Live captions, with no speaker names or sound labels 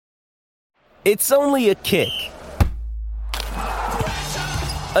It's only a kick,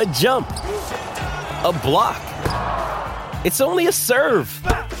 a jump, a block. It's only a serve.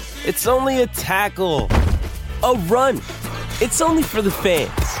 It's only a tackle, a run. It's only for the fans.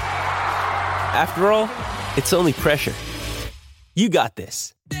 After all, it's only pressure. You got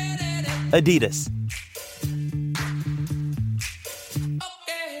this. Adidas.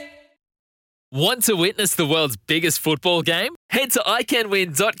 Want to witness the world's biggest football game? Head to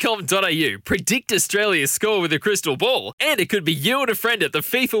iCanWin.com.au, predict Australia's score with a crystal ball, and it could be you and a friend at the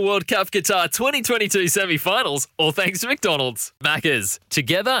FIFA World Cup Qatar 2022 semi-finals, all thanks to McDonald's. Maccas,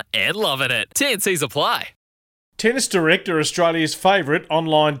 together and loving it. T&Cs apply. Tennis Direct are Australia's favourite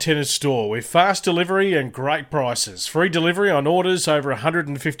online tennis store with fast delivery and great prices. Free delivery on orders over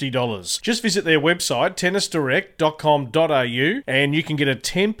 $150. Just visit their website, tennisdirect.com.au, and you can get a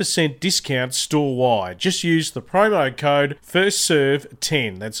 10% discount store-wide. Just use the promo code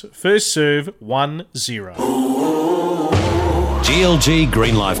FIRSTSERVE10. That's FIRSTSERVE10. GLG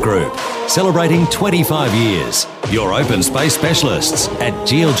Green Life Group, celebrating 25 years. Your open space specialists at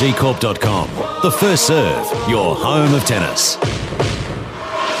glgcorp.com. The First Serve, your home of tennis.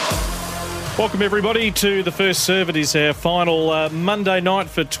 Welcome everybody to the First Serve. It is our final Monday night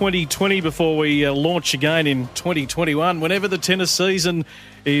for 2020 before we launch again in 2021, whenever the tennis season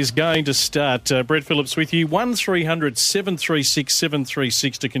is going to start. Brett Phillips with you, 1300 736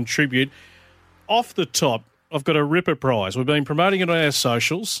 736 to contribute. Off the top, I've got a ripper prize. We've been promoting it on our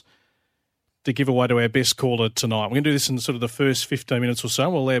socials to give away to our best caller tonight. We're going to do this in sort of the first 15 minutes or so.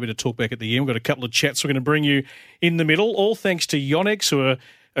 We'll allow me to talk back at the end. We've got a couple of chats we're going to bring you in the middle, all thanks to Yonex, who are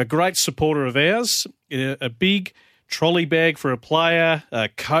a great supporter of ours. A big trolley bag for a player, a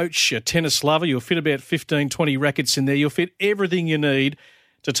coach, a tennis lover. You'll fit about 15, 20 rackets in there. You'll fit everything you need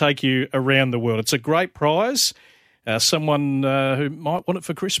to take you around the world. It's a great prize. Someone who might want it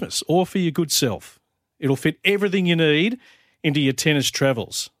for Christmas or for your good self. It'll fit everything you need into your tennis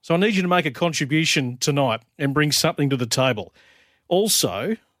travels. So I need you to make a contribution tonight and bring something to the table.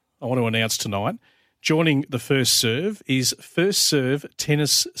 Also, I want to announce tonight, joining the First Serve is First Serve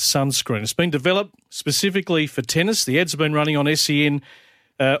Tennis Sunscreen. It's been developed specifically for tennis. The ads have been running on SEN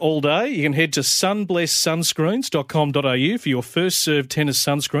all day. You can head to sunblesssunscreens.com.au for your First Serve Tennis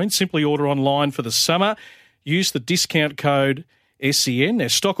Sunscreen. Simply order online for the summer. Use the discount code SEN. Now,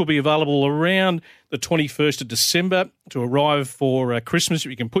 stock will be available around the 21st of December to arrive for Christmas.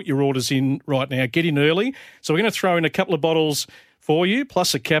 You can put your orders in right now. Get in early. So we're going to throw in a couple of bottles for you,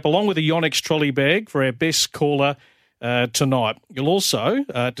 plus a cap, along with a Yonex trolley bag for our best caller tonight. You'll also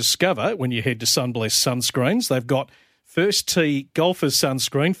discover, when you head to Sunbless Sunscreens, they've got First Tee Golfer's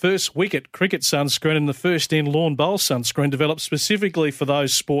Sunscreen, First Wicket Cricket Sunscreen, and the First End Lawn Bowl Sunscreen, developed specifically for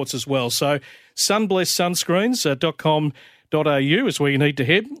those sports as well. So sunblesssunscreens.com.au is where you need to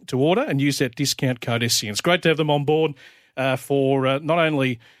head to order and use that discount code SEN. It's great to have them on board for not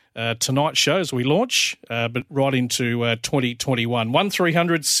only tonight's show as we launch, but right into 2021.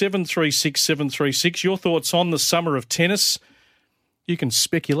 1300 736 736. Your thoughts on the summer of tennis. You can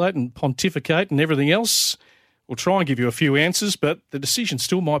speculate and pontificate and everything else. We'll try and give you a few answers, but the decision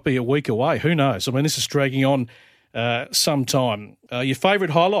still might be a week away. Who knows? I mean, this is dragging on some time. Your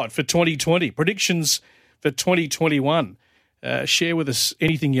favourite highlight for 2020, predictions for 2021. Share with us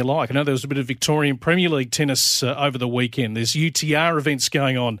anything you like. I know there was a bit of Victorian Premier League tennis over the weekend. There's UTR events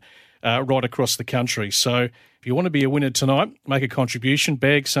going on right across the country. So if you want to be a winner tonight, make a contribution.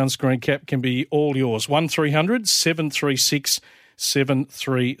 Bag, sunscreen, cap can be all yours. 1300 736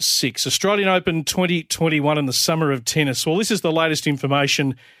 736. Australian Open 2021 in the summer of tennis. Well, this is the latest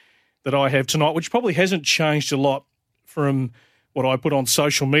information that I have tonight, which probably hasn't changed a lot from what I put on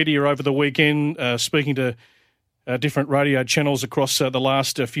social media over the weekend, speaking to different radio channels across the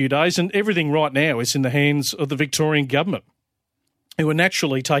last few days, and everything right now is in the hands of the Victorian government, who are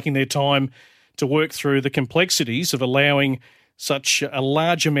naturally taking their time to work through the complexities of allowing such a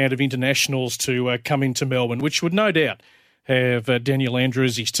large amount of internationals to come into Melbourne, which would no doubt have Daniel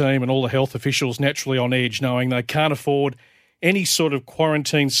Andrews, his team, and all the health officials naturally on edge, knowing they can't afford any sort of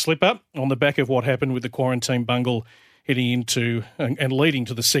quarantine slip-up on the back of what happened with the quarantine bungle heading into and leading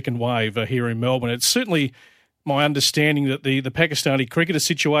to the second wave here in Melbourne. It's certainly my understanding that the Pakistani cricketer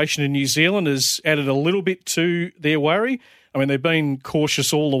situation in New Zealand has added a little bit to their worry. I mean, they've been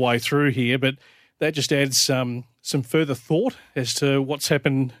cautious all the way through here, but that just adds some further thought as to what's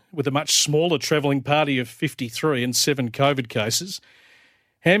happened with a much smaller travelling party of 53 and 7 COVID cases.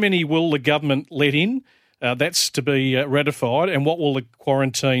 How many will the government let in? That's to be ratified. And what will the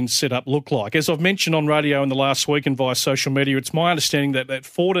quarantine setup look like? As I've mentioned on radio in the last week and via social media, it's my understanding that that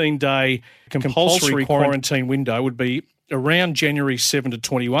 14-day compulsory quarantine window would be around January 7 to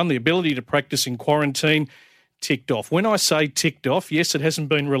 21, the ability to practice in quarantine ticked off. When I say ticked off, yes, it hasn't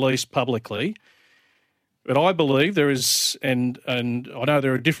been released publicly, but I believe there is, and I know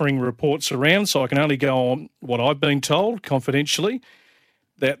there are differing reports around, so I can only go on what I've been told confidentially,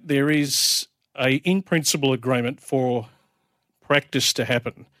 that there is a in-principle agreement for practice to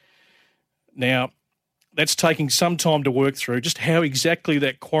happen. Now, that's taking some time to work through just how exactly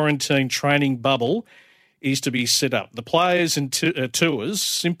that quarantine training bubble is to be set up. The players and tours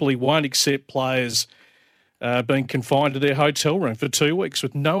simply won't accept players being confined to their hotel room for 2 weeks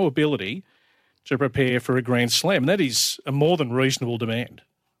with no ability to prepare for a Grand Slam. And that is a more than reasonable demand.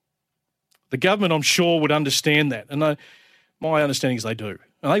 The government, I'm sure, would understand that. And my understanding is they do.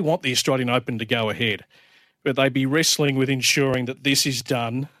 And they want the Australian Open to go ahead. But they'd be wrestling with ensuring that this is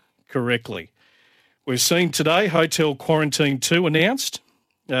done correctly. We've seen today Hotel Quarantine 2 announced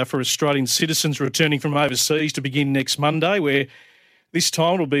for Australian citizens returning from overseas to begin next Monday, where this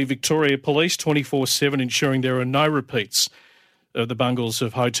time will be Victoria Police 24/7 ensuring there are no repeats of the bungles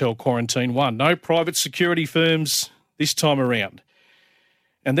of Hotel Quarantine 1. No private security firms this time around.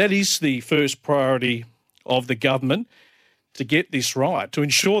 And that is the first priority of the government, to get this right, to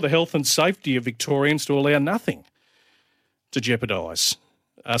ensure the health and safety of Victorians, to allow nothing to jeopardise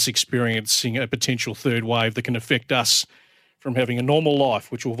us experiencing a potential third wave that can affect us from having a normal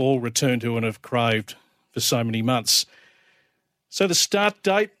life, which we've all returned to and have craved for so many months. So the start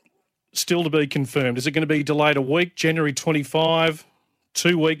date, still to be confirmed. Is it going to be delayed a week, January 25,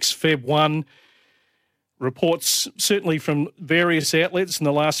 2 weeks, Feb 1? Reports certainly from various outlets in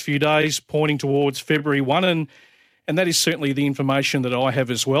the last few days pointing towards February 1, and that is certainly the information that I have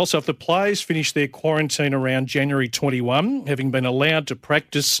as well. So if the players finish their quarantine around January 21, having been allowed to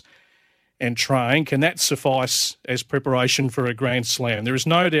practice and train, can that suffice as preparation for a Grand Slam? There is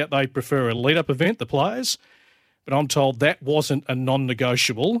no doubt they prefer a lead-up event, the players, but I'm told that wasn't a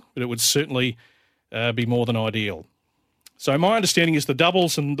non-negotiable, but it would certainly be more than ideal. So my understanding is the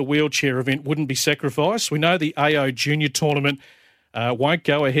doubles and the wheelchair event wouldn't be sacrificed. We know the AO Junior Tournament won't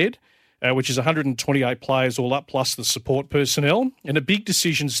go ahead, which is 128 players all up, plus the support personnel, and a big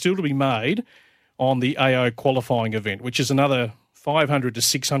decision still to be made on the AO qualifying event, which is another 500 to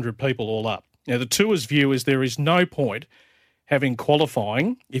 600 people all up. Now, the tour's view is there is no point having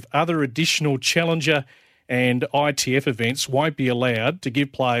qualifying if other additional challenger and ITF events won't be allowed to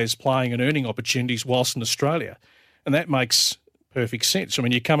give players playing and earning opportunities whilst in Australia. And that makes perfect sense. I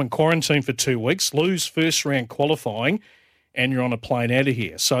mean, you come in quarantine for 2 weeks, lose first round qualifying, and you're on a plane out of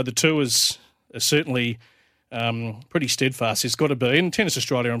here. So the tours are certainly pretty steadfast. It's got to be, and Tennis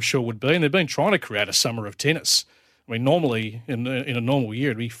Australia I'm sure would be, and they've been trying to create a summer of tennis. I mean, normally in a normal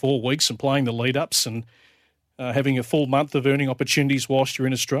year it'd be 4 weeks and playing the lead-ups and having a full month of earning opportunities whilst you're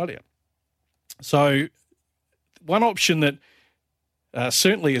in Australia. So one option that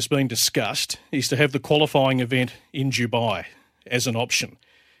certainly has been discussed is to have the qualifying event in Dubai as an option,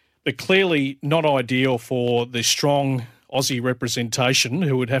 but clearly not ideal for the strong Aussie representation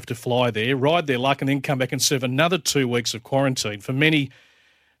who would have to fly there, ride their luck and then come back and serve another 2 weeks of quarantine. For many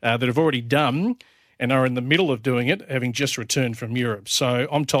that have already done and are in the middle of doing it, having just returned from Europe. So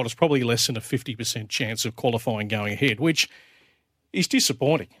I'm told it's probably less than a 50% chance of qualifying going ahead, which is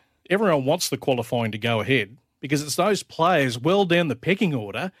disappointing. Everyone wants the qualifying to go ahead, because it's those players well down the pecking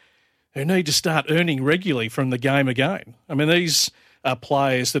order who need to start earning regularly from the game again. I mean, these are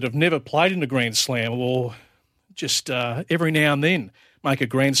players that have never played in a Grand Slam or just every now and then make a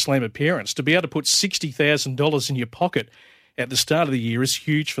Grand Slam appearance. To be able to put $60,000 in your pocket at the start of the year is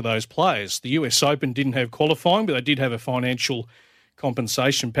huge for those players. The US Open didn't have qualifying, but they did have a financial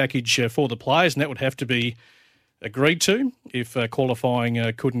compensation package for the players, and that would have to be agreed to if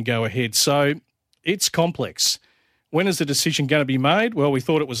qualifying couldn't go ahead. So it's complex. When is the decision going to be made? Well, we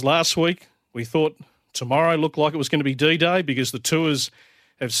thought it was last week. We thought tomorrow looked like it was going to be D-Day, because the tours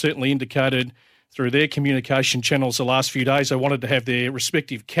have certainly indicated through their communication channels the last few days they wanted to have their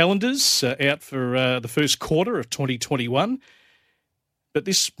respective calendars out for the first quarter of 2021. But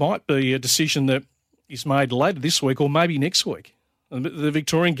this might be a decision that is made later this week or maybe next week. The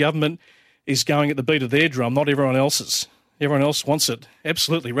Victorian government is going at the beat of their drum, not everyone else's. Everyone else wants it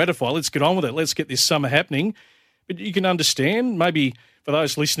absolutely ratified. Let's get on with it. Let's get this summer happening. But you can understand, maybe for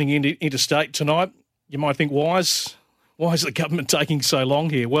those listening interstate tonight, you might think, why is the government taking so long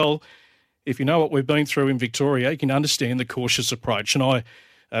here? Well, if you know what we've been through in Victoria, you can understand the cautious approach. And I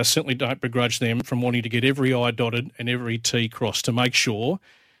certainly don't begrudge them from wanting to get every I dotted and every T crossed to make sure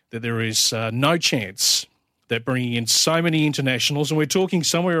that there is no chance that bringing in so many internationals, and we're talking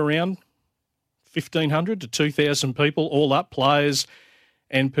somewhere around 1,500 to 2,000 people, all up, players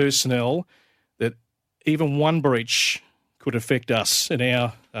and personnel, that even one breach could affect us in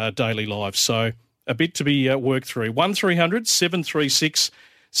our daily lives. So a bit to be worked through. 1300 736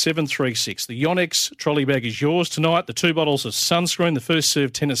 736. The Yonex trolley bag is yours tonight. The 2 bottles of sunscreen, the First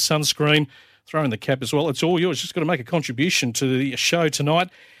Serve Tennis sunscreen. Throw in the cap as well. It's all yours. Just got to make a contribution to the show tonight,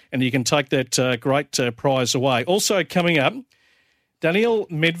 and you can take that great prize away. Also coming up, Daniil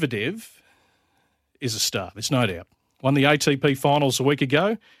Medvedev is a star, there's no doubt. Won the ATP finals a week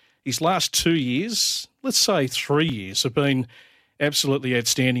ago. His last 2 years, let's say 3 years, have been absolutely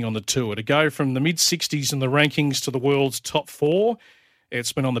outstanding on the tour. To go from the mid-60s in the rankings to the world's top 4,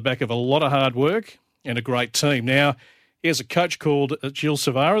 it's been on the back of a lot of hard work and a great team. Now, he has a coach called Gilles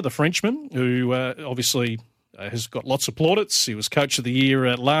Savara, the Frenchman, who obviously has got lots of plaudits. He was Coach of the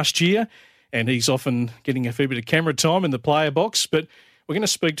Year last year, and he's often getting a fair bit of camera time in the player box. But we're going to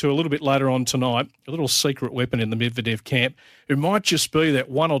speak to a little bit later on tonight, a little secret weapon in the Medvedev camp, who might just be that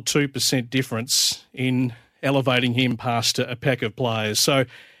 1 or 2% difference in elevating him past a pack of players. So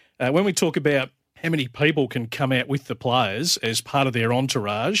when we talk about how many people can come out with the players as part of their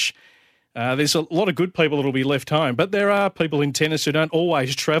entourage, there's a lot of good people that will be left home, but there are people in tennis who don't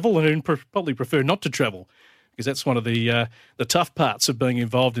always travel and who probably prefer not to travel, because that's one of the tough parts of being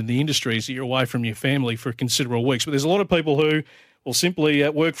involved in the industry, is that you're away from your family for considerable weeks. But there's a lot of people who will simply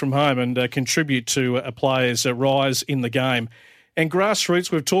work from home and contribute to a player's rise in the game. And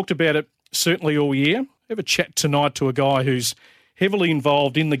grassroots, we've talked about it certainly all year. Have a chat tonight to a guy who's heavily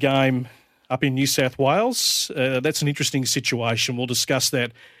involved in the game up in New South Wales. That's an interesting situation. We'll discuss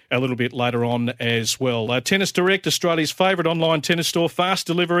that a little bit later on as well. Tennis Direct, Australia's favourite online tennis store, fast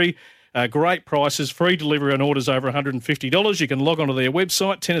delivery, great prices, free delivery on orders over $150. You can log onto their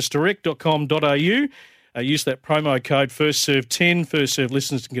website, tennisdirect.com.au. Use that promo code FirstServe10. First Serve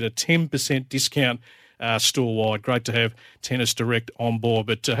listeners can get a 10% discount store-wide. Great to have Tennis Direct on board.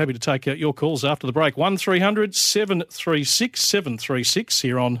 But happy to take your calls after the break. 1300 736 736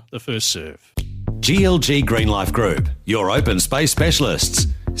 here on The First Serve. GLG Green Life Group, your open space specialists.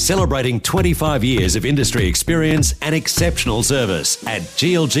 Celebrating 25 years of industry experience and exceptional service at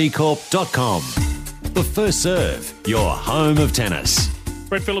glgcorp.com. The First Serve, your home of tennis.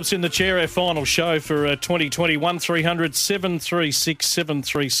 Brett Phillips in the chair, our final show for 2020. 1300 736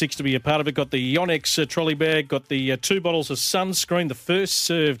 736 to be a part of it. Got the Yonex trolley bag, got the 2 bottles of sunscreen, the First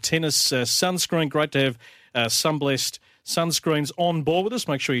Serve Tennis sunscreen. Great to have Sunblessed sunscreens on board with us.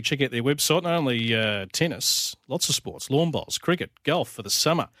 Make sure you check out their website. Not only tennis, lots of sports, lawn bowls, cricket, golf for the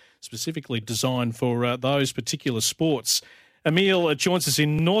summer, specifically designed for those particular sports. Emil joins us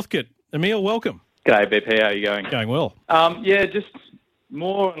in Northcote. Emil, welcome. G'day, BP. How are you going? Going well. Yeah, just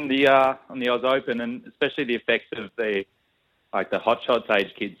more on the Oz Open, and especially the effects of the hot shots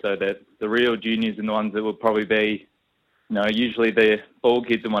age kids. So that the real juniors and the ones that will probably be, usually the ball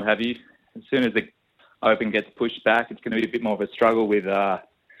kids and what have you. As soon as the Open gets pushed back, it's going to be a bit more of a struggle with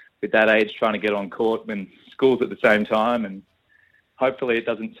that age trying to get on court when school's at the same time, and hopefully it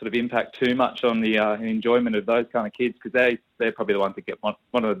doesn't sort of impact too much on the enjoyment of those kind of kids, because they're probably the ones that get one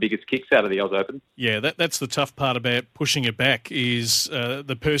of the biggest kicks out of the Oz Open. Yeah, that's the tough part about pushing it back, is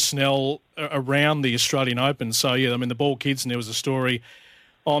the personnel around the Australian Open. So, yeah, I mean, the ball kids, and there was a story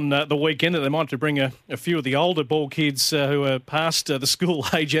on the weekend that they might have to bring a few of the older ball kids who are past the school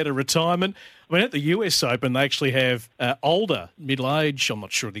age out of retirement. I mean, at the US Open, they actually have older, middle-age, I'm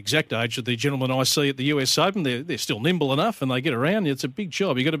not sure the exact age of the gentlemen I see at the US Open. They're still nimble enough and they get around. It's a big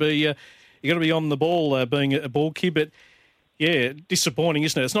job. You've got to be on the ball being a ball kid. But, yeah, disappointing,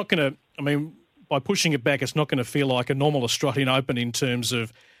 isn't it? It's not going to, I mean, by pushing it back, it's not going to feel like a normal Australian Open in terms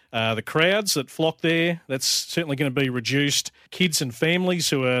of the crowds that flock there. That's certainly going to be reduced. Kids and families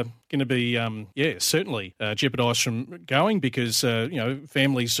who are going to be, certainly jeopardised from going, because,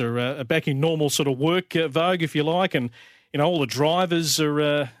 families are back in normal sort of work vogue, if you like, and, all the drivers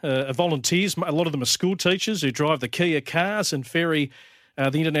are volunteers. A lot of them are school teachers who drive the Kia cars and ferry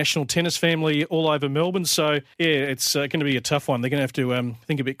the international tennis family all over Melbourne. So, yeah, it's going to be a tough one. They're going to have to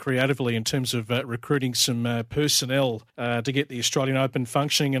think a bit creatively in terms of recruiting some personnel to get the Australian Open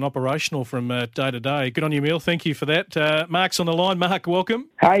functioning and operational from day to day. Good on you, Emil. Thank you for that. Mark's on the line. Mark, welcome.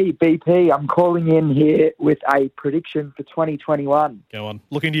 Hey, BP. I'm calling in here with a prediction for 2021. Go on.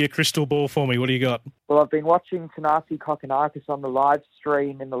 Look into your crystal ball for me. What do you got? Well, I've been watching Thanasi Kokkinakis on the live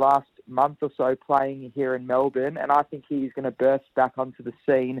stream in the last month or so playing here in Melbourne, and I think he's going to burst back onto the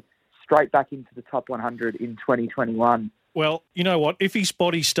scene, straight back into the top 100 in 2021. Well, you know what? If his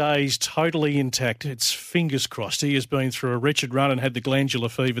body stays totally intact, it's fingers crossed. He has been through a wretched run and had the glandular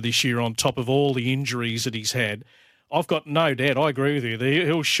fever this year on top of all the injuries that he's had. I've got no doubt. I agree with you.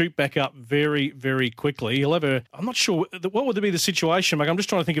 He'll shoot back up very, very quickly. He'll have I'm not sure, what would be the situation, Mike? I'm just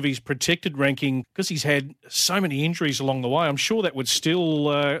trying to think of his protected ranking because he's had so many injuries along the way. I'm sure that would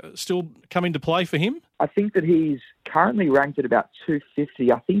still come into play for him. I think that he's currently ranked at about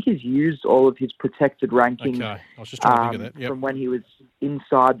 250. I think he's used all of his protected ranking I was just trying to think of that. Yep. from when he was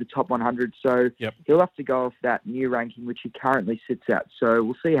inside the top 100. So he'll have to go off that new ranking, which he currently sits at. So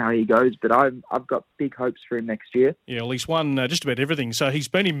we'll see how he goes. But I've got big hopes for him next year. Yeah, well, he's won just about everything. So he's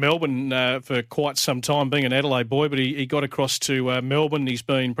been in Melbourne for quite some time, being an Adelaide boy, but he got across to Melbourne. He's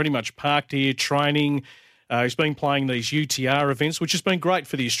been pretty much parked here, training. He's been playing these UTR events, which has been great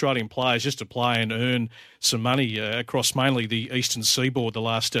for the Australian players just to play and earn some money across mainly the eastern seaboard the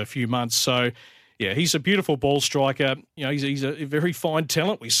last few months. So, yeah, he's a beautiful ball striker. You know, he's a very fine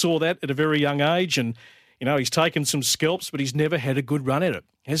talent. We saw that at a very young age, and you know he's taken some scalps, but he's never had a good run at it,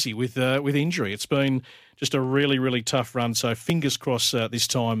 has he? With injury, it's been just a really, really tough run. So fingers crossed this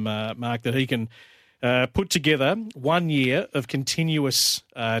time, Mark, that he can put together 1 year of continuous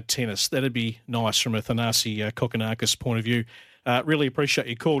tennis. That'd be nice from a Thanasi Kokonakis point of view. Really appreciate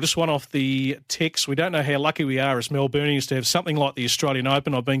your call. Just one off the text. We don't know how lucky we are as Melburnians to have something like the Australian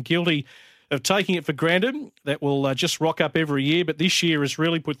Open. I've been guilty of taking it for granted. That will just rock up every year, but this year has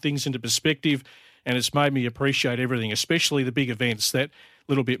really put things into perspective and it's made me appreciate everything, especially the big events, that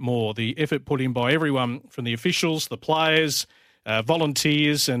little bit more. The effort put in by everyone from the officials, the players,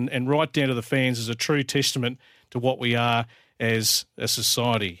 volunteers and right down to the fans is a true testament to what we are as a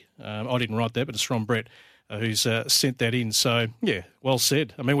society. I didn't write that, but it's from Brett who's sent that in. So, yeah, well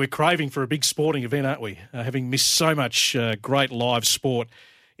said. I mean, we're craving for a big sporting event, aren't we? Having missed so much great live sport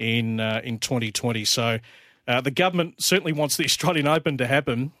in 2020. So the government certainly wants the Australian Open to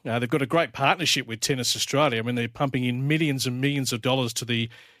happen. They've got a great partnership with Tennis Australia. I mean, they're pumping in millions and millions of dollars to the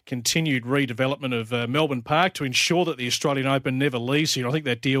continued redevelopment of Melbourne Park to ensure that the Australian Open never leaves here. I think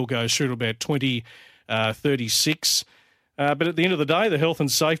that deal goes through to about 2036. But at the end of the day, the health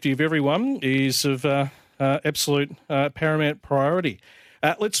and safety of everyone is of absolute paramount priority.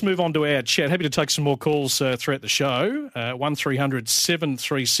 Let's move on to our chat. Happy to take some more calls throughout the show. 1300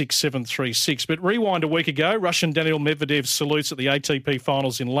 736 736. But rewind a week ago, Russian Daniil Medvedev salutes at the ATP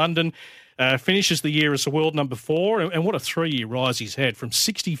Finals in London. Finishes the year as the world number 4. And what a 3-year rise he's had, from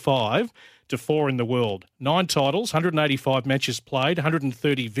 65 to 4 in the world. 9 titles, 185 matches played,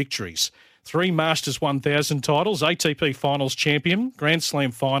 130 victories. 3 Masters 1000 titles, ATP Finals champion, Grand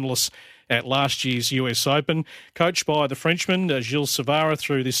Slam finalist at last year's US Open, coached by the Frenchman Gilles Savara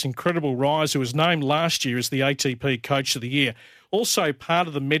through this incredible rise, who was named last year as the ATP Coach of the Year. Also part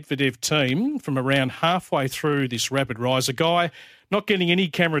of the Medvedev team from around halfway through this rapid rise. A guy not getting any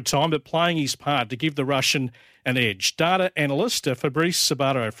camera time, but playing his part to give the Russian an edge. Data analyst Fabrice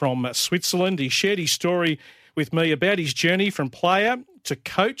Sabato from Switzerland. He shared his story with me about his journey from player to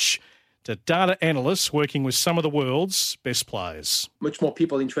coach to data analysts working with some of the world's best players. Much more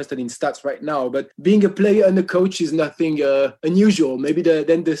people interested in stats right now, but being a player and a coach is nothing unusual. Maybe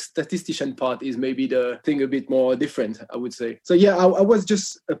then the statistician part is maybe the thing a bit more different, I would say. So yeah, I was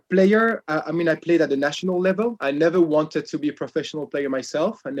just a player. I mean, I played at the national level. I never wanted to be a professional player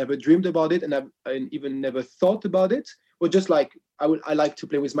myself. I never dreamed about it, and I even never thought about it. Or just like, I like to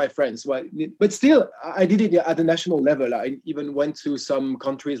play with my friends. But still, I did it at the national level. I even went to some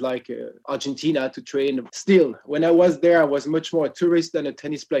countries like Argentina to train. Still, when I was there, I was much more a tourist than a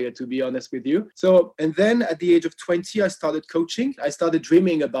tennis player, to be honest with you. So, and then at the age of 20, I started coaching. I started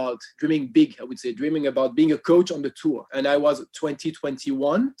dreaming big, I would say, dreaming about being a coach on the tour. And I was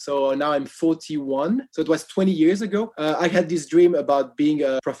 21. So now I'm 41. So it was 20 years ago. I had this dream about being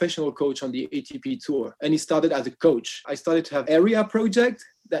a professional coach on the ATP tour. And it started as a coach. I started to have area project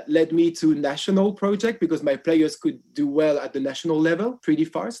that led me to national project because my players could do well at the national level pretty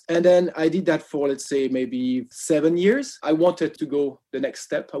fast. And then I did that for, let's say, maybe 7 years. I wanted to go the next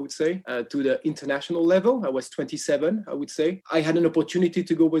step, I would say, to the international level. I was 27, I would say. I had an opportunity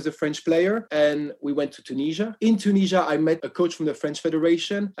to go with a French player and we went to Tunisia. In Tunisia, I met a coach from the French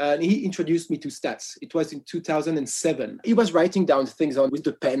Federation and he introduced me to stats. It was in 2007. He was writing down things on with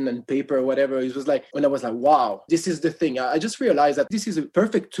the pen and paper or whatever. It was like, when I was like, wow, this is the thing. I just realized that this is a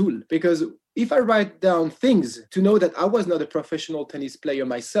perfect tool, because if I write down things to know that I was not a professional tennis player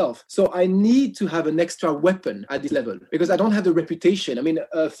myself, so I need to have an extra weapon at this level because I don't have the reputation. I mean,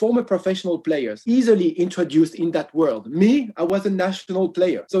 former professional players easily introduced in that world. Me, I was a national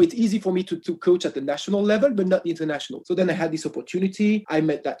player. So it's easy for me to coach at the national level, but not international. So then I had this opportunity. I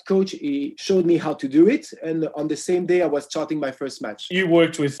met that coach. He showed me how to do it. And on the same day, I was starting my first match. You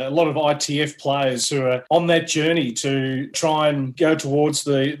worked with a lot of ITF players who are on that journey to try and go towards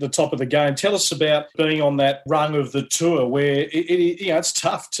the top of the game. tell us about being on that rung of the tour where it's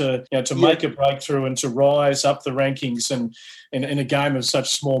tough to make a breakthrough and to rise up the rankings and in a game of such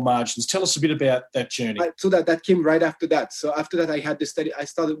small margins. Tell us a bit about that journey. So that came right after that. So after that, I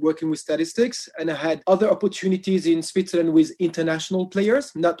started working with statistics, and I had other opportunities in Switzerland with international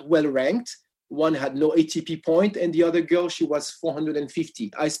players, not well ranked. One had no ATP point, and the other girl, she was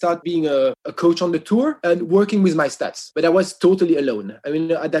 450. I started being a coach on the tour and working with my stats, but I was totally alone. I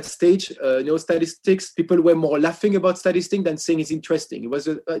mean, at that stage, statistics, people were more laughing about statistics than saying it's interesting.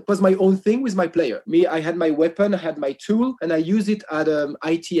 It was my own thing with my player. Me, I had my weapon, I had my tool, and I used it at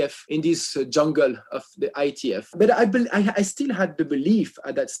ITF in this jungle of the ITF. But I still had the belief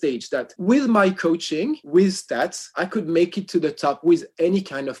at that stage that with my coaching, with stats, I could make it to the top with any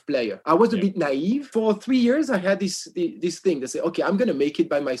kind of player. I was a bit naive. For 3 years, I had this thing to say, okay, I'm going to make it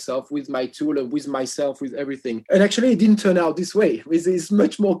by myself with my tool and with myself, with everything. And actually, it didn't turn out this way. It's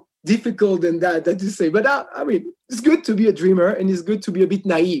much more difficult than that to say. But I mean, it's good to be a dreamer, and it's good to be a bit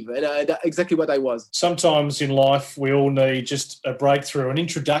naive, and that's exactly what I was. Sometimes in life, we all need just a breakthrough, an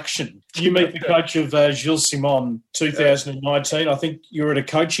introduction. You meet the coach of Gilles Simon, 2019. I think you were at a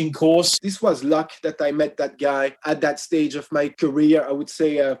coaching course. This was luck that I met that guy at that stage of my career. I would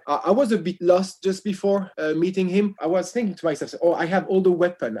say I was a bit lost just before meeting him. I was thinking to myself, I have all the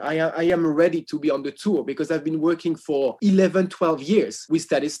weapon. I am ready to be on the tour because I've been working for 11, 12 years with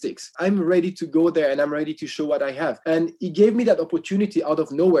statistics. I'm ready to go there, and I'm ready to show what I have. And he gave me that opportunity out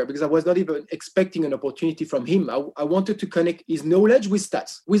of nowhere because I was not even expecting an opportunity from him. I wanted to connect his knowledge with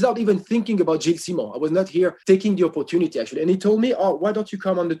stats without even thinking about Gilles Simon. I was not here taking the opportunity, actually. And he told me, why don't you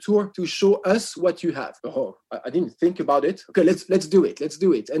come on the tour to show us what you have? I didn't think about it. Okay, let's do it. Let's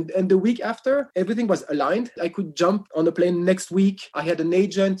do it. And the week after, everything was aligned. I could jump on the plane next week. I had an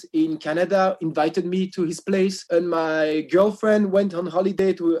agent in Canada, invited me to his place, and my girlfriend went on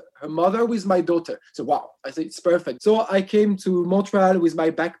holiday to her mother with my daughter. So, wow, I said, it's perfect. So I came to Montreal with my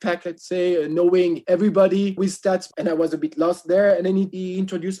backpack, let's say, knowing everybody with stats, and I was a bit lost there. And then he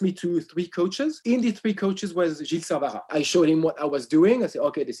introduced me to 3 coaches. In the 3 coaches was Gilles Savara. I showed him what I was doing. I said,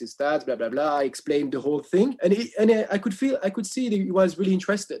 okay, this is stats, blah, blah, blah. I explained the whole thing. And I could see that he was really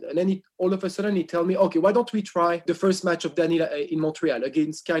interested. And then all of a sudden he told me, okay, why don't we try the first match of Daniel in Montreal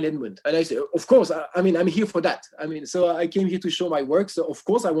against Kyle Edmund? And I said, of course, I'm here for that. So I came here to show my work. So of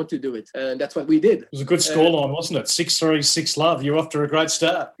course I want to do it. And that's what we did. It was a good scoreline, wasn't it? 6-3, 6-love. You're off to a great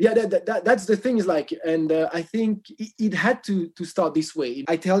start. Yeah, that's the thing I think it had to start this way.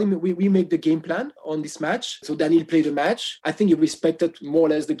 I tell him we make the game plan on this match. So Daniel played the match. I think he respected more or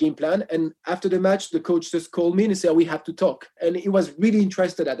less the game plan. And after the match, the coach just called me and said, we have to talk. And he was really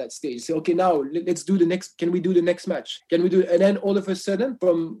interested at that stage. So, okay, now let's do the next. Can we do the next match? Can we do it? And then all of a sudden,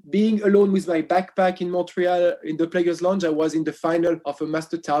 from being alone with my backpack in Montreal in the Players' Lounge, I was in the final of a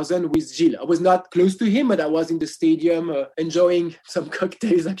Master 1000 with Gilles. I was not close to him, but I was in the stadium enjoying some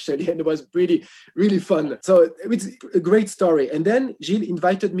cocktails, actually. And it was really, really fun. So it's a great story. And then Gilles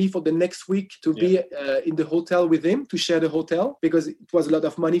invited me for the next week to be in the hotel with him, to share the hotel, because it was a lot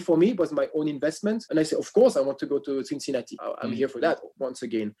of money for me. It was my own investment. And I said, of course, I want to go to Cincinnati. I'm here for that once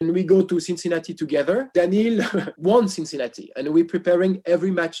again. And we go to Cincinnati together. Daniel won Cincinnati, and we're preparing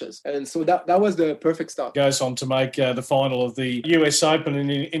every matches. And so that was the perfect start. Goes on to make the final of the US Open in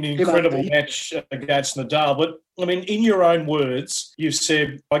an incredible match against Nadal. But I mean, in your own words, you've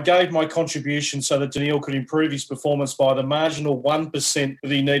said, I gave my contribution so that Daniil could improve his performance by the marginal 1%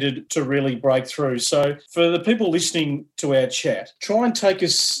 that he needed to really break through. So for the people listening to our chat, try and take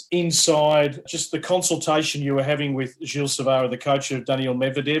us inside just the consultation you were having with Gilles Savara, the coach of Daniil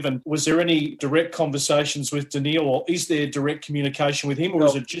Medvedev. And was there any direct conversations with Daniil, or is there direct communication with him, or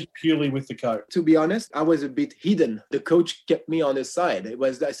is it just purely with the coach? To be honest, I was a bit hidden. The coach kept me on his side. It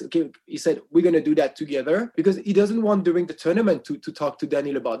was okay. He said, we're going to do that together, because he doesn't want during the tournament to talk to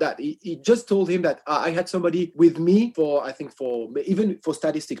Daniil about that. He just told him that I had somebody with me for even for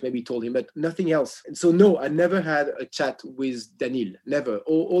statistics, maybe he told him, but nothing else. And so no, I never had a chat with Daniil, never.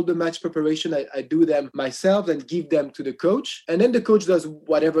 All the match preparation, I do them myself and give them to the coach. And then the coach does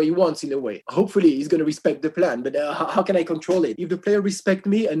whatever he wants in a way. Hopefully he's going to respect the plan, but how can I control it? If the player respects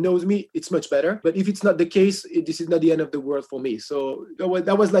me and knows me, it's much better. But if it's not the case, this is not the end of the world for me. So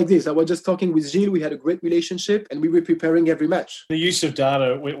that was like this. I was just talking with Gilles. We had a great relationship. championship, and we were preparing every match. The use of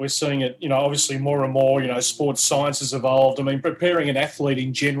data, we're seeing it, obviously more and more, sports science has evolved. I mean, preparing an athlete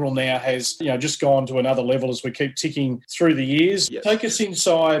in general now has, just gone to another level as we keep ticking through the years. Yes. Take us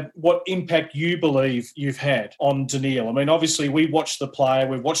inside what impact you believe you've had on Daniil. I mean, obviously we watched the player,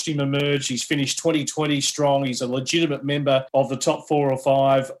 we've watched him emerge. He's finished 2020 strong. He's a legitimate member of the top 4 or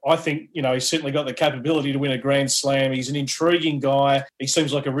 5. I think, he's certainly got the capability to win a Grand Slam. He's an intriguing guy. He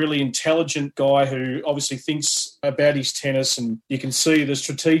seems like a really intelligent guy who obviously thinks about his tennis, and you can see the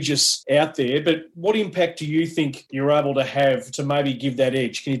strategists out there. But what impact do you think you're able to have to maybe give that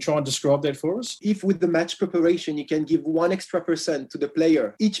edge? Can you try and describe that for us? If with the match preparation, you can give 1 extra % to the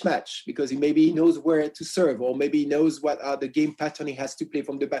player each match, because he knows where to serve, or maybe he knows what are the game pattern he has to play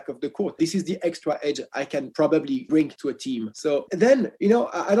from the back of the court. This is the extra edge I can probably bring to a team. So then,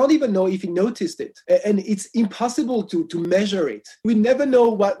 I don't even know if he noticed it. And it's impossible to measure it. We never know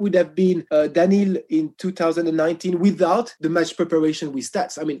what would have been Daniil in 2019 without the match preparation with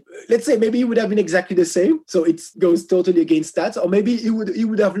stats. I mean, let's say maybe he would have been exactly the same. So it goes totally against stats. Or maybe he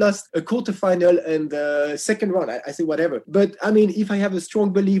would have lost a quarterfinal and second round. I say whatever. But I mean, if I have a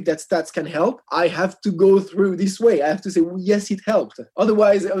strong belief that stats can help, I have to go through this way. I have to say, well, yes, it helped.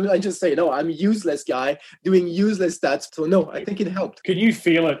 Otherwise, I just say, no, I'm a useless guy doing useless stats. So no, I think it helped. Can you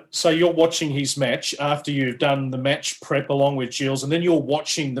feel it? So you're watching his match after you've done the match prep along with Gilles, and then you're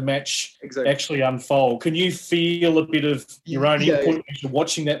watching the match actually unfold. Can you feel a bit of your own input as you're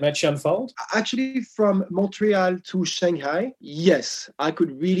watching that match unfold? Actually, from Montreal to Shanghai, yes, I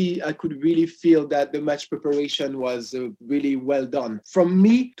could really feel that the match preparation was really well done. From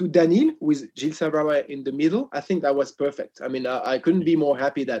me to Daniil, with Gilles Savara in the middle, I think that was perfect. I mean, I couldn't be more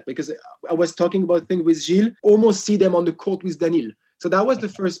happy that, because I was talking about things with Gilles, almost see them on the court with Daniil. So that was the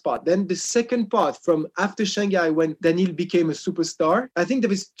first part. Then the second part, from after Shanghai, when Daniil became a superstar, I think there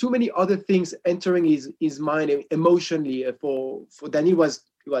was too many other things entering his mind emotionally. For Daniil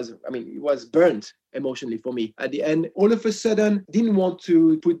he was burnt emotionally for me. At the end, all of a sudden, didn't want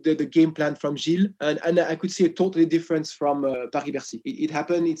to put the game plan from Gilles, and I could see a totally difference from Paris-Bercy.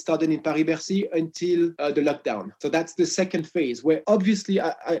 It started in Paris-Bercy until the lockdown. So that's the second phase, where obviously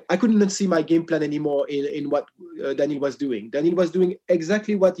I could not see my game plan anymore in what Daniil was doing. Daniil was doing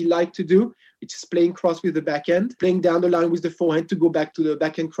exactly what he liked to do, which is playing cross with the backhand, playing down the line with the forehand to go back to the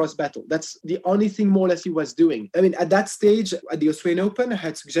backhand cross battle. That's the only thing more or less he was doing. I mean, at that stage, at the Australian Open, I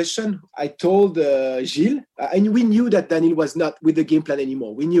had suggestion. I told Gilles, and we knew that Daniil was not with the game plan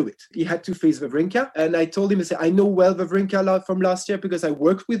anymore. We knew it. He had to face Wawrinka, and I told him, I said, I know well Wawrinka from last year because I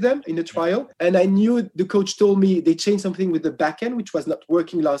worked with them in the trial, and I knew the coach told me they changed something with the backhand, which was not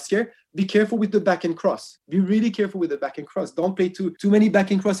working last year. Be careful with the backhand cross. Be really careful with the backhand cross. Don't play too many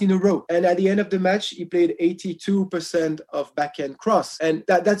backhand cross in a row. And at the end of the match, he played 82% of backhand cross. And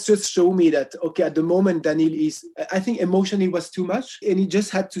that's just show me that, okay, at the moment, Daniil is, I think emotionally was too much. And he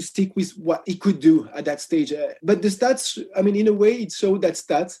just had to stick with what he could do at that stage. But the stats, I mean, in a way, it showed that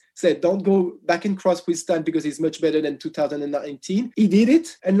stats said, don't go backhand cross with Stan because he's much better than 2019. He did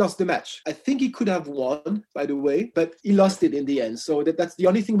it and lost the match. I think he could have won, by the way, but he lost it in the end. So that's the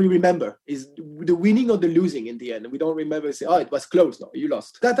only thing we remember, is the winning or the losing in the end. We don't remember, say, oh, it was close. No, you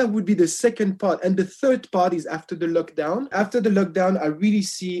lost. That would be the second part. And the third part is after the lockdown. After the lockdown, I really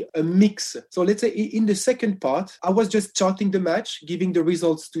see a mix. So let's say in the second part, I was just charting the match, giving the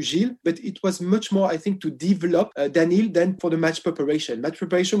results to Gilles, but it was much more, I think, to develop Daniil than for the match preparation. Match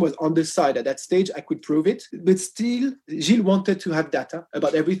preparation was on the side. At that stage, I could prove it. But still, Gilles wanted to have data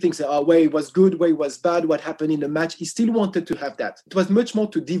about everything. So, where it was good, where it was bad, what happened in the match. He still wanted to have that. It was much more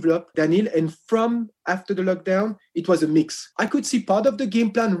to develop Daniil, and from after the lockdown, it was a mix. I could see part of the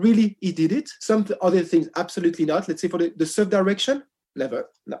game plan, really, he did it. Some other things, absolutely not. Let's say for the serve direction, never.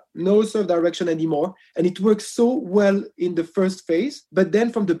 No serve direction anymore. And it worked so well in the first phase. But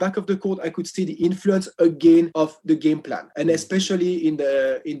then from the back of the court, I could see the influence again of the game plan. And especially in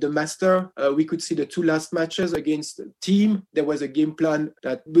the Master, we could see the 2 last matches against the team. There was a game plan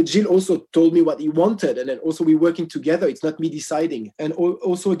but Gilles also told me what he wanted. And then also we're working together. It's not me deciding. And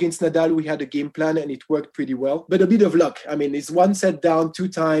also against Nadal, we had a game plan and it worked pretty well. But a bit of luck. I mean, it's 1 set down 2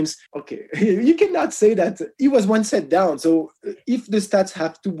 times. Okay, you cannot say that. He was 1 set down. So if the stats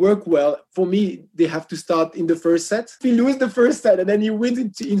have to work well, for me, they have to start in the first set. If he loses the first set and then he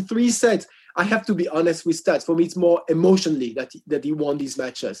wins in 3 sets, I have to be honest with stats. For me, it's more emotionally that he won these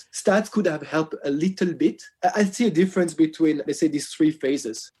matches. Stats could have helped a little bit. I see a difference between, let's say, these 3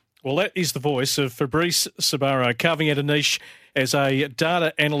 phases. Well, that is the voice of Fabrice Sabaro, carving out a niche as a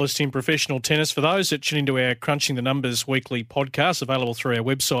data analyst in professional tennis. For those that tune into our Crunching the Numbers weekly podcast, available through our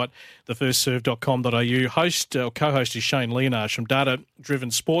website, thefirstserve.com.au, co-host is Shane Leonard from Data Driven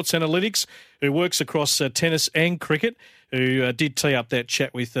Sports Analytics, who works across tennis and cricket, who did tee up that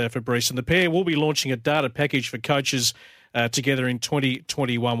chat with Fabrice. And the pair will be launching a data package for coaches together in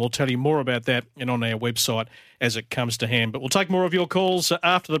 2021. We'll tell you more about that and on our website as it comes to hand. But we'll take more of your calls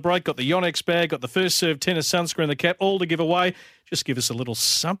after the break. Got the Yonex bag, got the First Serve tennis sunscreen, the cap, all to give away. Just give us a little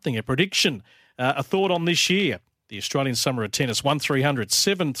something, a prediction, a thought on this year. The Australian Summer of Tennis, 1300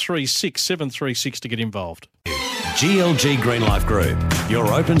 736 736 to get involved. GLG Green Life Group,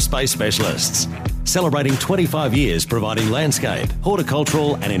 your open space specialists. Celebrating 25 years providing landscape,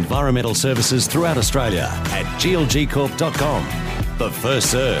 horticultural and environmental services throughout Australia at glgcorp.com. The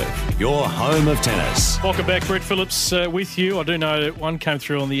First Serve, your home of tennis. Welcome back, Brett Phillips with you. I do know that one came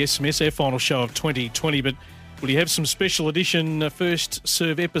through on the SMS, our final show of 2020, but will you have some special edition First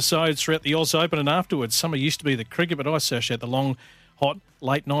Serve episodes throughout the Oz Open and afterwards? Summer used to be the cricket, but I associate the long, hot,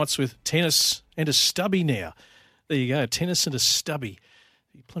 late nights with tennis and a stubby now. There you go, tennis and a stubby.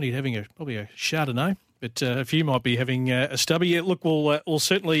 Plenty having probably a Chardonnay, but a few might be having a stubby. Yeah, look, we'll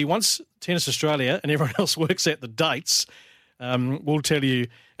certainly, once Tennis Australia and everyone else works out the dates, we'll tell you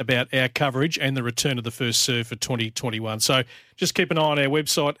about our coverage and the return of the First Serve for 2021. So just keep an eye on our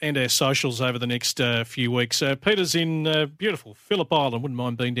website and our socials over the next few weeks. Peter's in beautiful Phillip Island. Wouldn't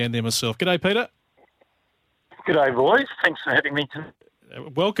mind being down there myself. G'day, Peter. G'day, boys. Thanks for having me today.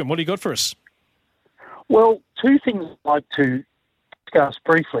 Welcome. What do you got for us? Well, two things I'd like to discuss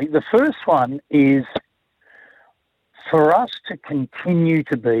briefly. The first one is for us to continue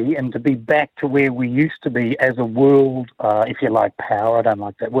to be and to be back to where we used to be as a world, if you like, power. I don't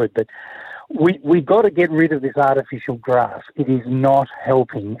like that word, but we've got to get rid of this artificial grass. It is not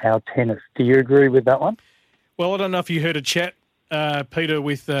helping our tennis. Do you agree with that one? Well, I don't know if you heard a chat, Peter,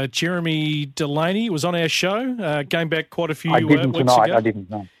 with Jeremy Delaney. It was on our show, going back quite a few weeks ago. I didn't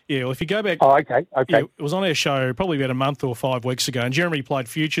know. Yeah, well, if you go back... Oh, okay. Yeah, it was on our show probably about a month or 5 weeks ago, and Jeremy played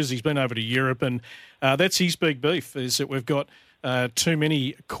futures. He's been over to Europe, and that's his big beef, is that we've got too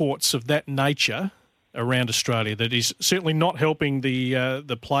many courts of that nature around Australia that is certainly not helping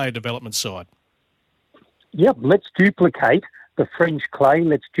the player development side. Yep, let's duplicate the French clay.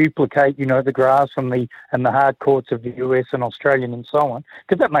 Let's duplicate, the grass and the hard courts of the US and Australian and so on,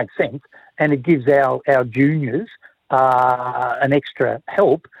 because that makes sense, and it gives our juniors an extra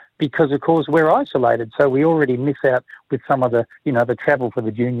help, because, of course, we're isolated, so we already miss out with some of the, the travel for the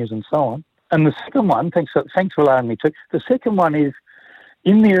juniors and so on. And the second one, thanks for allowing me to, the second one is,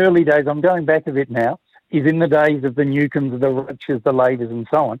 in the early days, I'm going back a bit now, is in the days of the Newcombs, the Roaches, the Laders and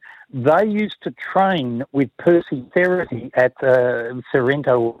so on, they used to train with Percy Therapy at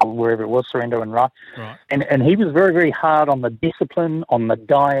Sorrento, or wherever it was, Sorrento and Rye. Right. And he was very, very hard on the discipline, on the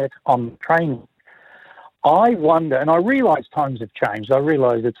diet, on the training. I wonder, and I realise times have changed. I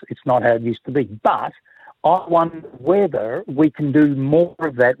realise it's not how it used to be, but I wonder whether we can do more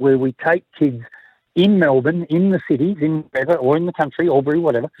of that, where we take kids in Melbourne, in the cities, in wherever, or in the country, Albury,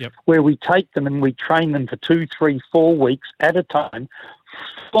 whatever, yep, where we take them and we train them for 2, 3, 4 weeks at a time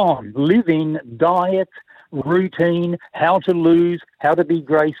on living, diet, routine, how to lose, how to be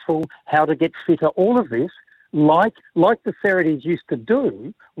graceful, how to get fitter, all of this, like the Therapies used to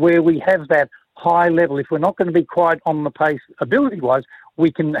do, where we have that high level. If we're not going to be quite on the pace ability-wise,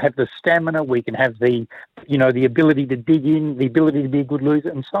 we can have the stamina, we can have the ability to dig in, the ability to be a good loser,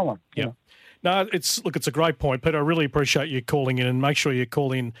 and so on. Yeah. No, it's a great point, Peter. I really appreciate you calling in, and make sure you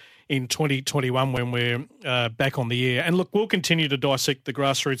call in 2021 when we're back on the air. And look, we'll continue to dissect the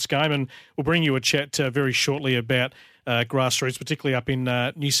grassroots game, and we'll bring you a chat very shortly about grassroots, particularly up in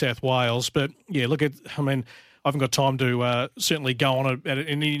New South Wales. But yeah, I haven't got time to certainly go on at it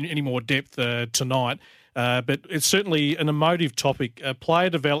in any more depth tonight, but it's certainly an emotive topic. Player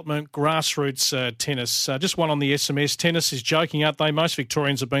development, grassroots tennis. Just one on the SMS. Tennis is joking, aren't they? Most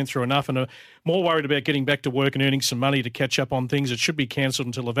Victorians have been through enough and are more worried about getting back to work and earning some money to catch up on things. It should be cancelled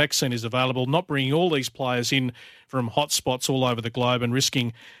until a vaccine is available, not bringing all these players in from hotspots all over the globe and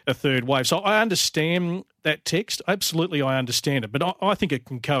risking a third wave. So I understand that text. Absolutely, I understand it. But I think it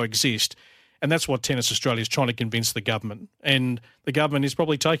can coexist. And that's what Tennis Australia is trying to convince the government. And the government is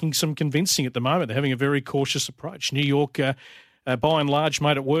probably taking some convincing at the moment. They're having a very cautious approach. New York, by and large,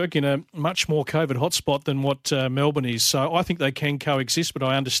 made it work in a much more COVID hotspot than what Melbourne is. So I think they can coexist, but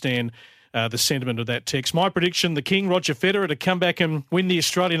I understand the sentiment of that text. My prediction, the King, Roger Federer, to come back and win the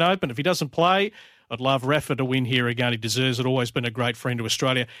Australian Open. If he doesn't play, I'd love Rafa to win here again. He deserves it. Always been a great friend to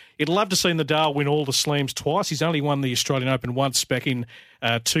Australia. He'd love to see Nadal win all the slams twice. He's only won the Australian Open once back in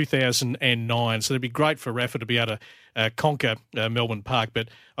 2009. So it'd be great for Rafa to be able to conquer Melbourne Park. But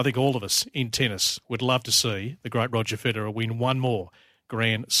I think all of us in tennis would love to see the great Roger Federer win one more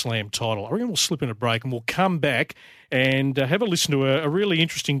Grand Slam title. I reckon we'll slip in a break and we'll come back and have a listen to a really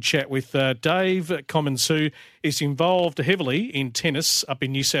interesting chat with Dave Commons, who is involved heavily in tennis up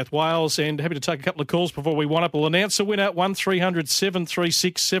in New South Wales, and happy to take a couple of calls before we wind up. We'll announce the winner, 1300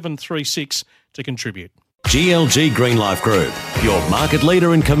 736 736 to contribute. GLG Green Life Group, your market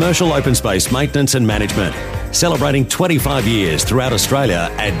leader in commercial open space maintenance and management. Celebrating 25 years throughout Australia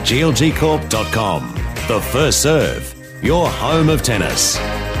at glgcorp.com. The First Serve, your home of tennis.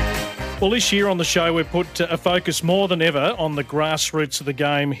 Well, this year on the show, we've put a focus more than ever on the grassroots of the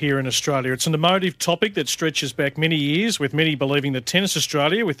game here in Australia. It's an emotive topic that stretches back many years, with many believing that Tennis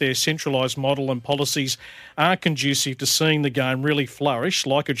Australia, with their centralised model and policies, are conducive to seeing the game really flourish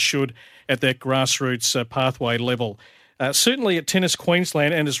like it should at that grassroots pathway level. Certainly at Tennis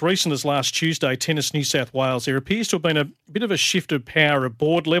Queensland, and as recent as last Tuesday, Tennis New South Wales, there appears to have been a bit of a shift of power at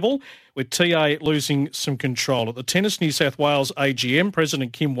board level, with TA losing some control. At the Tennis New South Wales AGM,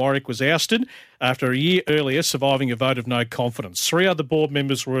 President Kim Warwick was ousted after a year earlier surviving a vote of no confidence. 3 other board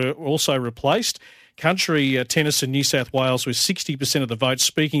members were also replaced. Country Tennis in New South Wales, with 60% of the vote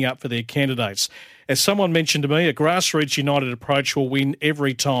speaking up for their candidates. As someone mentioned to me, a grassroots united approach will win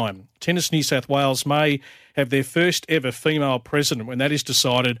every time. Tennis New South Wales may have their first ever female president when that is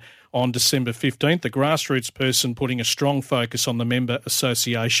decided on December 15th, the grassroots person putting a strong focus on the member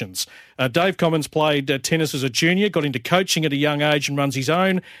associations. Dave Commons played tennis as a junior, got into coaching at a young age and runs his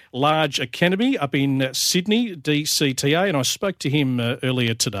own large academy up in Sydney, DCTA, and I spoke to him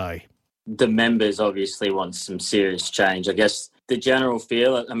earlier today. The members obviously want some serious change. I guess the general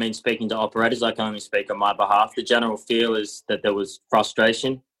feel, speaking to operators, I can only speak on my behalf. The general feel is that there was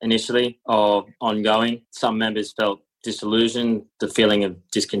frustration initially or ongoing. Some members felt disillusioned, the feeling of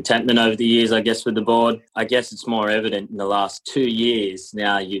discontentment over the years, I guess, with the board. I guess it's more evident in the last 2 years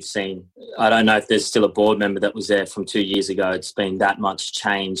now. You've seen, I don't know if there's still a board member that was there from 2 years ago. It's been that much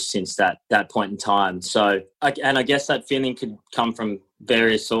change since that point in time. So, I guess that feeling could come from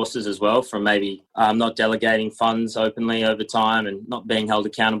various sources as well, from maybe not delegating funds openly over time and not being held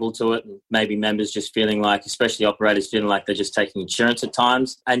accountable to it, and maybe members just feeling like, especially operators, feeling like they're just taking insurance at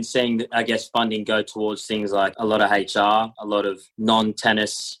times, and seeing, I guess, funding go towards things like a lot of HR, a lot of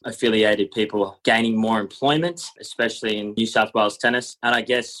non-tennis affiliated people gaining more employment, especially in New South Wales tennis. And I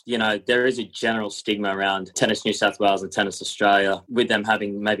guess, there is a general stigma around Tennis New South Wales and Tennis Australia, with them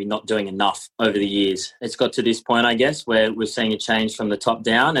having maybe not doing enough over the years. It's got to this point, I guess, where we're seeing a change from the top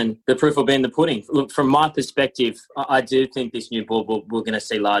down, and the proof will be in the pudding. Look, from my perspective, I do think this new board, we're going to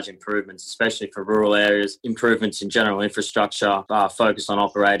see large improvements, especially for rural areas, improvements in general infrastructure, focus on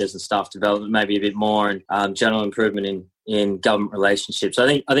operators and staff development, maybe a bit more, and general improvement in government relationships.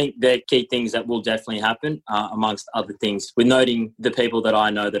 I think they're key things that will definitely happen, amongst other things, with noting the people that I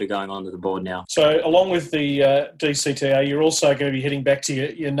know that are going on to the board now. So along with the DCTA, you're also going to be heading back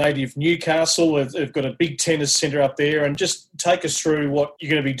to your native Newcastle. They've got a big tennis centre up there, and just take us through what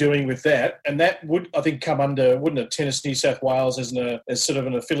you're going to be doing with that. And that would, I think, come under, wouldn't it, Tennis New South Wales as sort of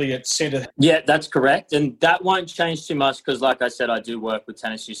an affiliate centre? Yeah, that's correct. And that won't change too much because, like I said, I do work with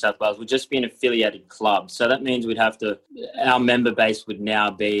Tennis New South Wales. We'll just be an affiliated club. So that means our member base would now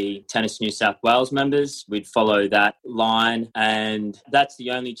be Tennis New South Wales members. We'd follow that line, and that's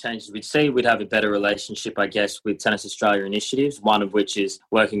the only changes we'd see. We'd have a better relationship, I guess, with Tennis Australia initiatives, one of which is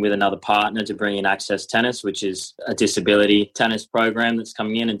working with another partner to bring in Access Tennis, which is a disability tennis program that's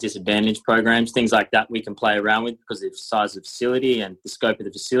coming in, and disadvantaged programs, things like that we can play around with because of the size of the facility and the scope of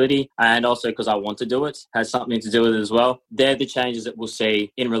the facility, and also because I want to do it, has something to do with it as well. They're the changes that we'll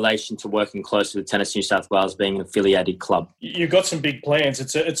see in relation to working closely with Tennis New South Wales being an affiliated club. You've got some big plans.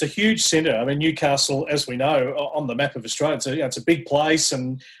 It's a huge centre. Newcastle, as we know, on the map of Australia, it's a big place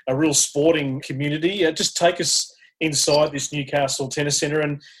and a real sporting community. Just take us inside this Newcastle Tennis Centre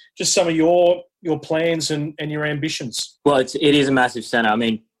and just some of your plans and your ambitions. Well, it is a massive centre.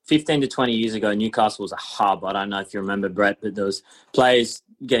 15 to 20 years ago, Newcastle was a hub. I don't know if you remember, Brett, but there was players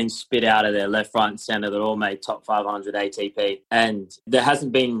getting spit out of there left, right and centre that all made top 500 ATP. And there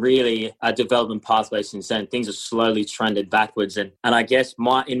hasn't been really a development pathway since then. Things have slowly trended backwards. And I guess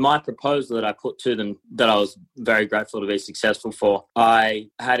in my proposal that I put to them, that I was very grateful to be successful for, I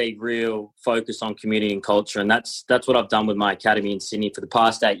had a real focus on community and culture. And that's what I've done with my academy in Sydney for the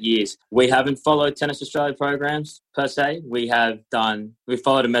past 8 years. We haven't followed Tennis Australia programs. per se. We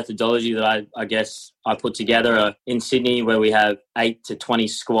followed a methodology that I guess I put together in Sydney, where we have 8 to 20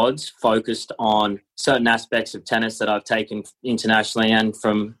 squads focused on certain aspects of tennis that I've taken internationally and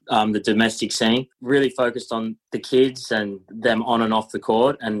from the domestic scene, really focused on the kids and them on and off the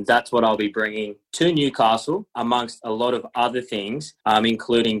court. And that's what I'll be bringing to Newcastle, amongst a lot of other things,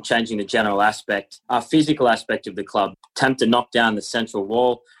 including changing the general aspect, physical aspect of the club. Attempt to knock down the central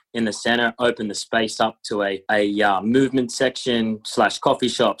wall in the centre, open the space up to a movement section / coffee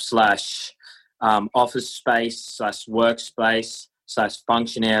shop / office space / workspace /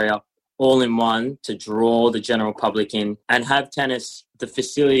 function area, all in one, to draw the general public in and have tennis, the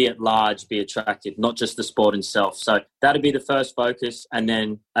facility at large, be attractive, not just the sport itself. So that'd be the first focus. And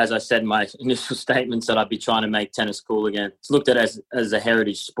then, as I said in my initial statements, that I'd be trying to make tennis cool again. It's looked at as a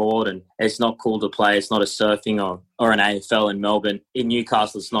heritage sport, and it's not cool to play. It's not a surfing or an AFL in Melbourne. In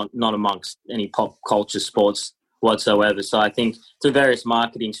Newcastle, it's not amongst any pop culture sports whatsoever. So I think through various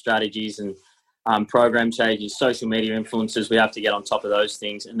marketing strategies and program changes, social media influencers, we have to get on top of those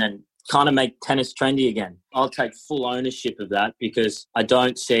things and then kind of make tennis trendy again. I'll take full ownership of that, because I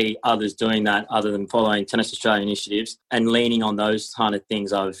don't see others doing that other than following Tennis Australia initiatives and leaning on those kind of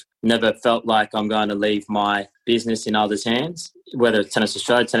things. I've never felt like I'm going to leave my business in others' hands, whether it's Tennis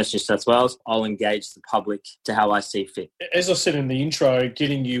Australia, Tennis New South Wales. I'll engage the public to how I see fit. As I said in the intro,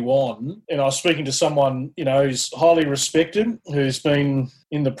 getting you on, and I was speaking to someone, who's highly respected, who's been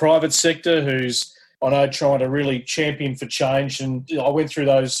in the private sector, who's, I know, trying to really champion for change. And I went through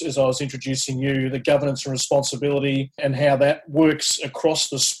those as I was introducing you, the governance and responsibility and how that works across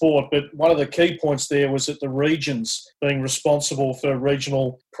the sport. But one of the key points there was that the regions being responsible for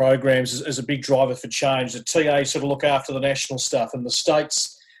regional programs is a big driver for change. The TA sort of look after the national stuff, and the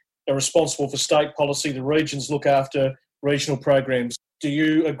states are responsible for state policy. The regions look after regional programs. Do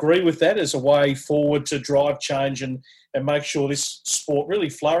you agree with that as a way forward to drive change and make sure this sport really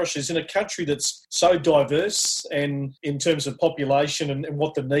flourishes in a country that's so diverse, and in terms of population and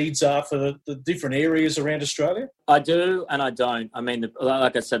what the needs are for the different areas around Australia? I do and I don't. I mean,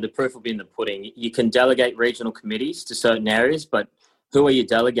 like I said, the proof will be in the pudding. You can delegate regional committees to certain areas, but who are you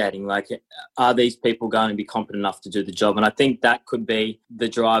delegating? Like, are these people going to be competent enough to do the job? And I think that could be the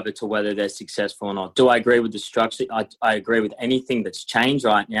driver to whether they're successful or not. Do I agree with the structure? I agree with anything that's changed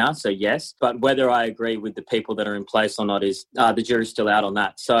right now, so yes. But whether I agree with the people that are in place or not is the jury's still out on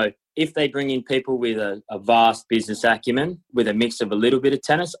that. So if they bring in people with a vast business acumen, with a mix of a little bit of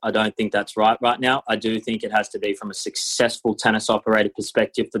tennis, I don't think that's right now. I do think it has to be from a successful tennis operator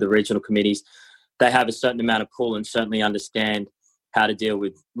perspective for the regional committees. They have a certain amount of pull and certainly understand how to deal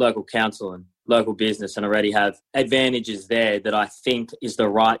with local council and local business, and already have advantages there that I think is the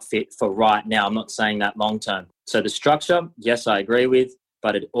right fit for right now. I'm not saying that long term. So the structure, yes, I agree with,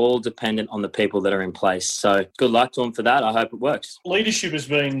 but it all dependent on the people that are in place. So good luck to them for that. I hope it works. Leadership has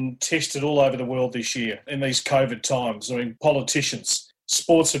been tested all over the world this year in these COVID times. I mean, politicians,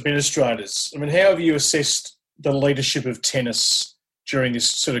 sports administrators. I mean, how have you assessed the leadership of tennis during this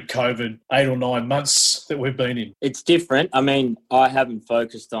sort of COVID 8 or 9 months that we've been in? It's different. I mean, I haven't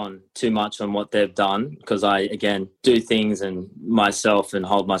focused on too much on what they've done, because I, again, do things and myself and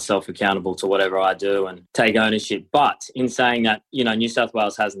hold myself accountable to whatever I do and take ownership. But in saying that, New South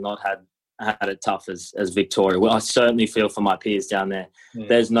Wales has not had it tough as Victoria. Well, I certainly feel for my peers down there.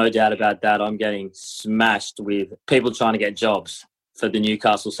 There's no doubt about that. I'm getting smashed with people trying to get jobs for the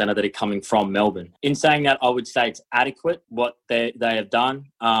Newcastle Centre that are coming from Melbourne. In saying that, I would say it's adequate what they have done,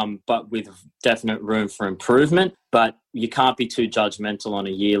 but with definite room for improvement. But you can't be too judgmental on a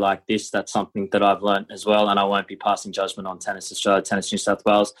year like this. That's something that I've learnt as well, and I won't be passing judgment on Tennis Australia, Tennis New South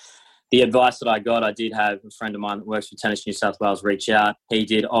Wales. The advice that I got, I did have a friend of mine that works for Tennis New South Wales reach out. He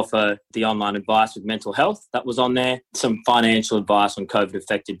did offer the online advice with mental health. That was on there. Some financial advice on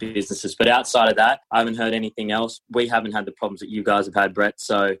COVID-affected businesses. But outside of that, I haven't heard anything else. We haven't had the problems that you guys have had, Brett.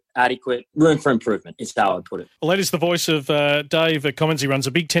 So adequate, room for improvement is how I'd put it. Well, that is the voice of Dave Commons. He runs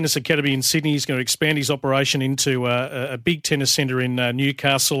a big tennis academy in Sydney. He's going to expand his operation into a big tennis centre in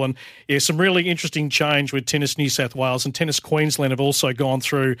Newcastle. And some really interesting change with Tennis New South Wales and Tennis Queensland have also gone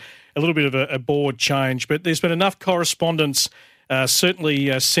through a little bit of a board change, but there's been enough correspondence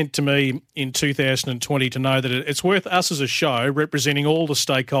certainly sent to me in 2020 to know that it's worth us as a show representing all the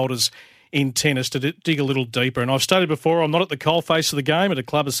stakeholders in tennis to dig a little deeper. And I've stated before, I'm not at the coalface of the game at a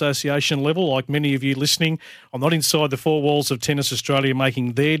club association level like many of you listening. I'm not inside the four walls of Tennis Australia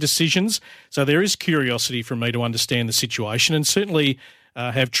making their decisions. So there is curiosity from me to understand the situation and certainly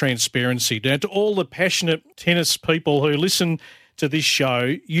have transparency. Now, to all the passionate tennis people who listen to this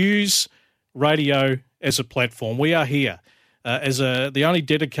show, use radio as a platform. We are here as the only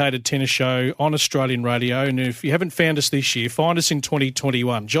dedicated tennis show on Australian radio. And if you haven't found us this year, find us in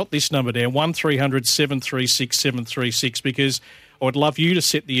 2021. Jot this number down, 1300 736 736, because I would love you to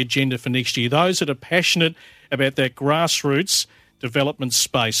set the agenda for next year. Those that are passionate about that grassroots development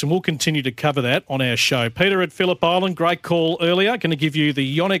space. And we'll continue to cover that on our show. Peter at Phillip Island, great call earlier. Going to give you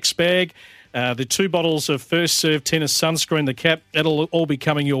the Yonex bag, the 2 bottles of First Serve Tennis sunscreen, the cap. That'll all be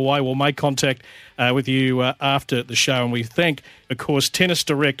coming your way. We'll make contact with you after the show. And we thank, of course, Tennis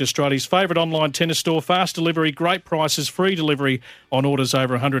Direct, Australia's favourite online tennis store. Fast delivery, great prices, free delivery on orders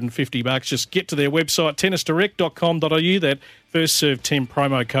over $150. Just get to their website, tennisdirect.com.au. That First Serve 10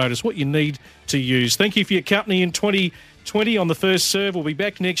 promo code is what you need to use. Thank you for your company in 2020 on the First Serve. We'll be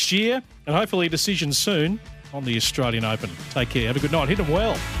back next year, and hopefully a decision soon on the Australian Open. Take care. Have a good night. Hit them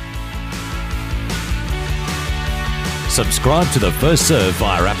well. Subscribe to the First Serve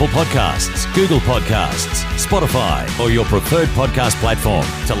via Apple Podcasts, Google Podcasts, Spotify, or your preferred podcast platform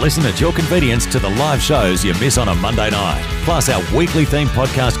to listen at your convenience to the live shows you miss on a Monday night. Plus our weekly themed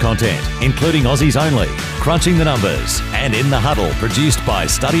podcast content, including Aussies Only, Crunching the Numbers, and In the Huddle, produced by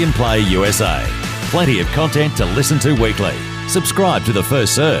Study and Play USA. Plenty of content to listen to weekly. Subscribe to the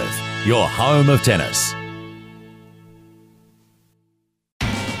First Serve, your home of tennis.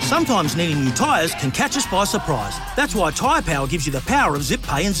 Sometimes needing new tyres can catch us by surprise. That's why Tyre Power gives you the power of Zip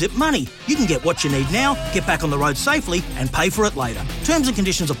Pay and Zip Money. You can get what you need now, get back on the road safely and pay for it later. Terms and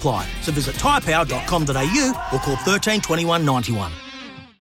conditions apply. So visit tyrepower.com.au or call 13 21 91.